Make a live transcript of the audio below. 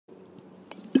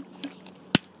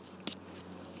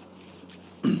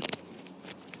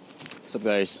What's up,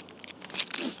 guys?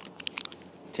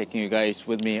 Taking you guys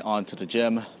with me onto the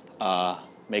gym,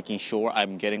 making sure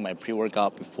I'm getting my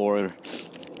pre-workout before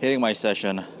hitting my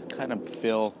session. Kind of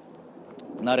feel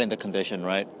not in the condition,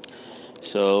 right?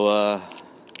 So I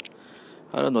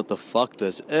don't know what the fuck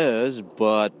this is,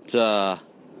 but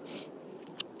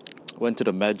went to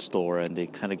the med store and they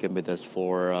kind of give me this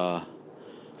for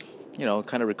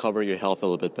kind of recover your health a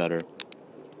little bit better.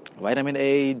 Vitamin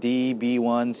A, D,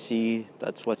 B1, C,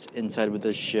 that's what's inside with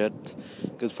this shit.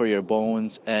 Good for your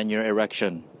bones and your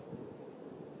erection.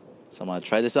 So I'm gonna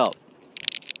try this out.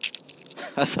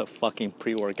 That's a fucking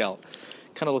pre-workout.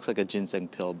 Kind of looks like a ginseng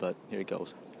pill, but here it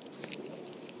goes.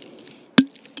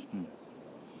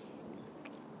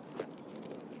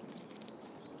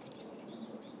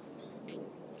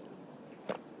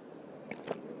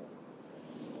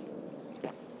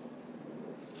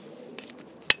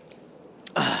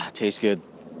 Tastes good.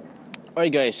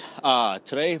 Alright guys,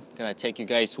 today I'm gonna take you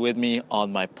guys with me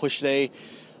on my push day.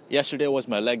 Yesterday was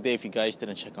my leg day if you guys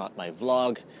didn't check out my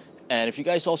vlog. And if you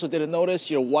guys also didn't notice,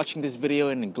 you're watching this video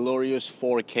in glorious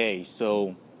 4K.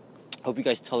 So hope you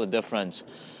guys tell the difference.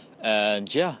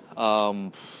 And yeah,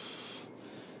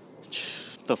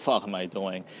 the fuck am I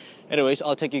doing? Anyways,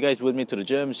 I'll take you guys with me to the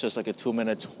gym. It's just like a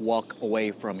 2-minute walk away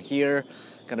from here.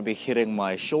 Gonna be hitting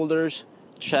my shoulders,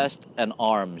 chest, and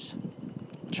arms.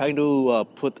 Trying to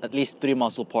put at least 3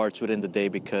 muscle parts within the day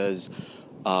because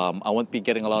I won't be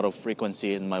getting a lot of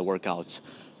frequency in my workouts.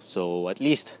 So at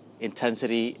least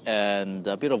intensity and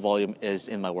a bit of volume is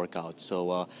in my workout.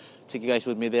 So take you guys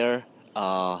with me there.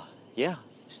 Yeah,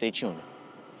 stay tuned.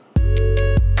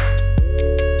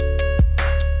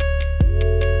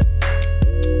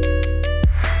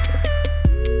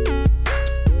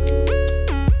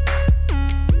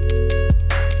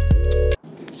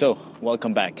 So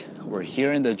welcome back. We're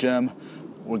here in the gym.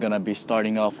 We're gonna be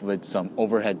starting off with some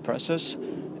overhead presses.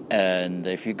 And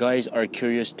if you guys are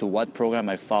curious to what program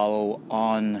I follow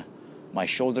on my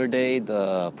shoulder day,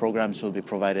 the programs will be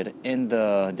provided in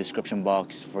the description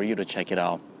box for you to check it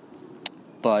out.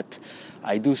 But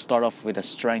I do start off with a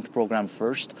strength program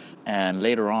first, and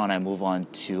later on I move on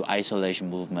to isolation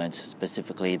movements,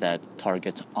 specifically that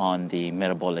targets on the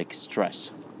metabolic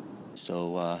stress.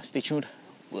 So stay tuned.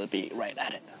 We'll be right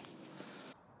at it.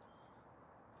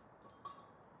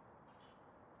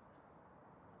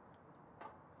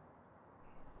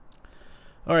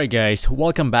 Alright guys,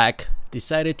 welcome back.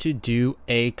 Decided to do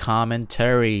a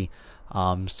commentary.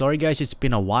 Sorry guys, it's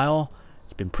been a while.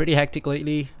 It's been pretty hectic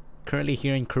lately. Currently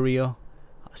here in Korea,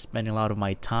 spending a lot of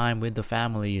my time with the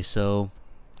family, so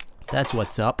that's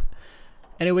what's up.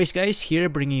 Anyways guys, here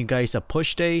bringing you guys a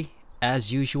push day.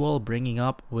 As usual, bringing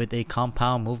up with a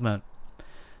compound movement.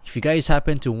 If you guys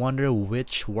happen to wonder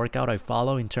which workout I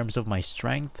follow in terms of my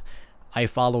strength, I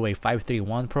follow a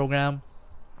 5-3-1 program.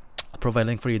 I'll provide a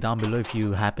link for you down below if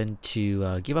you happen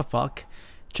to give a fuck.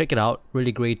 Check it out.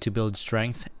 Really great to build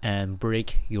strength and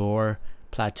break your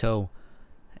plateau.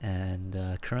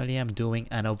 And currently I'm doing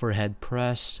an overhead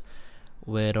press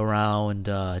with around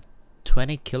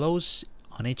 20 kilos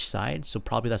on each side. So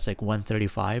probably that's like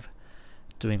 135.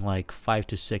 Doing like 5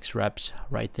 to 6 reps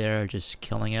right there. Just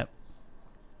killing it.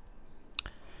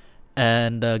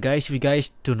 And guys, if you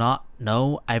guys do not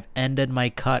know, I've ended my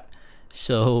cut.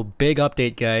 So big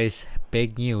update guys,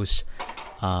 big news.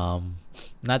 Not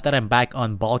that I'm back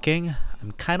on bulking.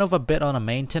 I'm kind of a bit on a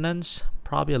maintenance,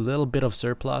 probably a little bit of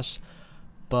surplus.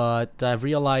 But I've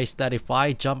realized that if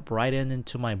I jump right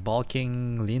into my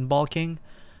bulking, lean bulking,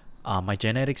 my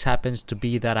genetics happens to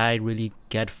be that I really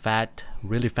get fat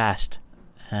really fast.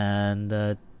 And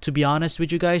to be honest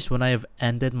with you guys, when I have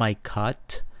ended my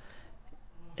cut,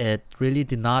 it really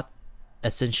did not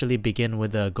essentially begin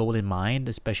with a goal in mind,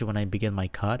 especially when I begin my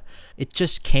cut. It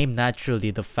just came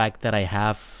naturally, the fact that I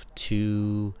have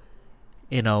to,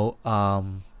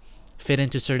 fit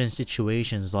into certain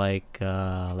situations like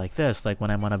this. Like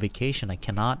when I'm on a vacation, I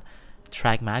cannot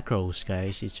track macros,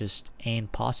 guys. It just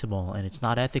ain't possible and it's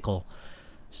not ethical.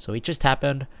 So it just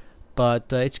happened.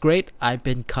 But it's great. I've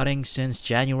been cutting since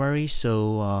January,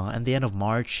 so at the end of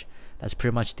March, that's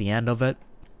pretty much the end of it.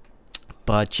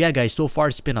 But yeah guys, so far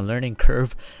it's been a learning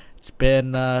curve. It's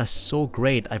been so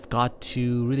great. I've got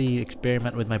to really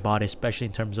experiment with my body, especially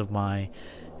in terms of my,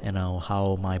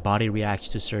 how my body reacts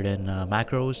to certain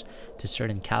macros, to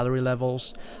certain calorie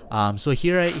levels. So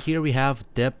here we have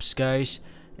dips, guys.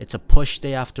 It's a push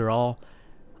day after all.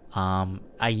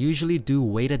 I usually do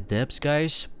weighted dips,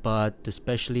 guys, but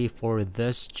especially for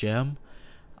this gym,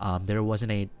 there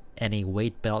wasn't any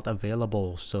weight belt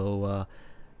available. So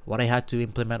what I had to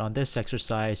implement on this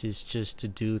exercise is just to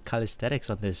do calisthenics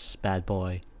on this bad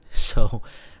boy. So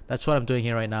that's what I'm doing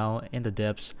here right now in the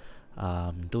dips.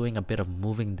 Doing a bit of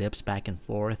moving dips back and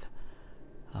forth.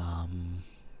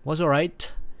 Was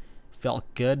alright. Felt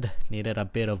good. Needed a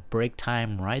bit of break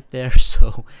time right there,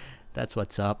 so that's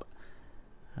what's up.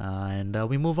 And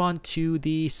we move on to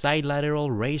the side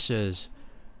lateral raises.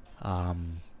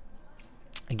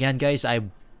 Again, guys,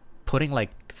 I'm putting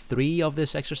like 3 of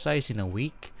this exercise in a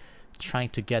week, trying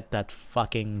to get that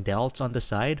fucking delts on the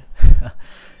side.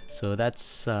 So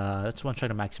that's what I'm trying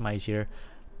to maximize here.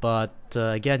 But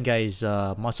again, guys,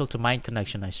 muscle to mind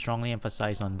connection, I strongly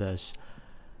emphasize on this.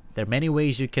 There are many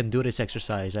ways you can do this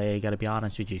exercise. I gotta be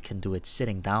honest with you. You can do it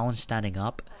sitting down, standing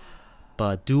up,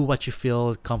 but do what you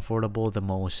feel comfortable the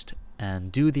most,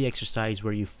 and do the exercise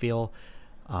where you feel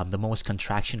the most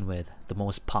contraction with, the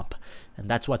most pump, and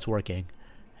that's what's working.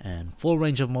 And full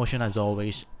range of motion as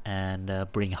always, and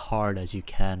bring hard as you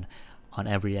can on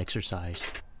every exercise.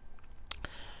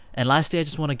 And lastly, I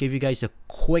just want to give you guys a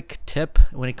quick tip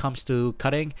when it comes to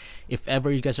cutting. If ever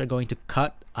you guys are going to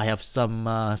cut, I have some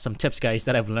tips, guys,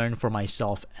 that I've learned for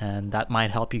myself, and that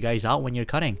might help you guys out when you're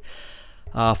cutting.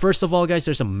 First of all, guys,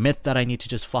 there's a myth that I need to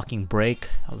just fucking break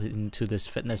into this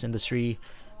fitness industry,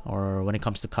 or when it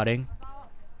comes to cutting,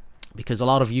 because a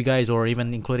lot of you guys, or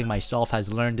even including myself,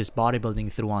 has learned this bodybuilding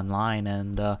through online,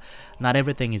 and not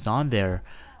everything is on there.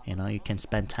 You know, you can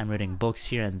spend time reading books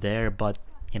here and there, but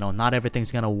you know, not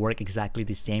everything's gonna work exactly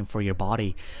the same for your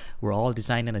body. We're all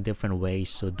designed in a different way,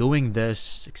 so doing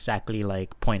this exactly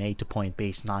like point A to point B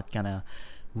is not gonna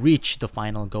reach the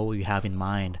final goal you have in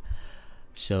mind.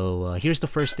 So here's the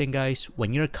first thing, guys.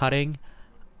 When you're cutting,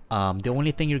 the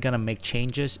only thing you're gonna make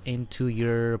changes into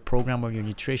your program or your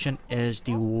nutrition is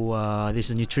this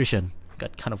is nutrition.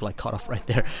 Got kind of like cut off right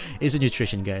there. Is the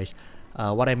nutrition, guys.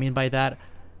 What I mean by that,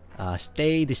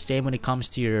 stay the same when it comes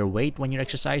to your weight when you're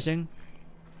exercising.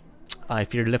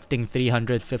 If you're lifting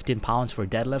 315 pounds for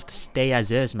deadlift, stay as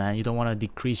is, man. You don't want to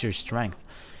decrease your strength.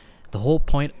 The whole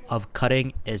point of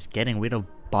cutting is getting rid of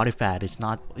body fat. It's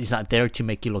not there to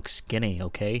make you look skinny,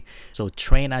 okay? So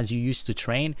train as you used to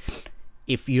train.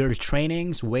 If your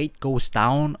training's weight goes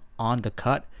down on the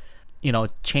cut, you know,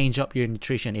 change up your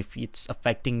nutrition. If it's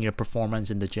affecting your performance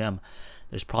in the gym,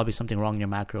 there's probably something wrong in your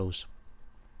macros.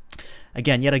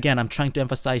 Yet again, I'm trying to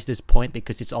emphasize this point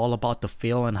because it's all about the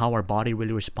feel and how our body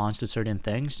really responds to certain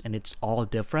things, and it's all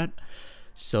different.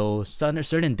 So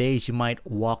certain days you might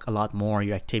walk a lot more,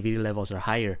 your activity levels are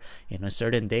higher. You know,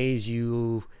 certain days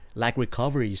you lack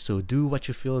recovery, so do what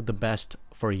you feel the best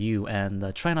for you,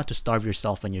 and try not to starve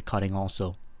yourself when you're cutting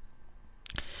also.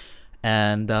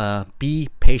 And be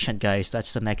patient, guys.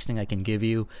 That's the next thing I can give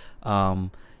you.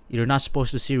 You're not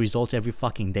supposed to see results every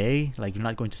fucking day. Like, you're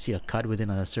not going to see a cut within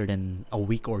a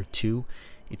week or 2.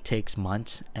 It takes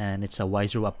months, and it's a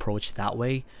wiser approach that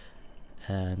way.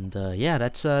 And yeah,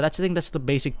 that's the thing. That's the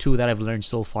basic 2 that I've learned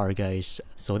so far, guys.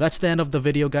 So that's the end of the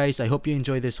video, guys. I hope you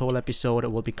enjoyed this whole episode.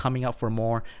 It will be coming up for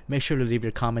more. Make sure to leave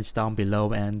your comments down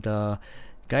below, and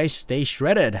guys, stay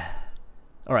shredded.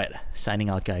 All right, signing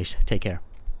out, guys. Take care.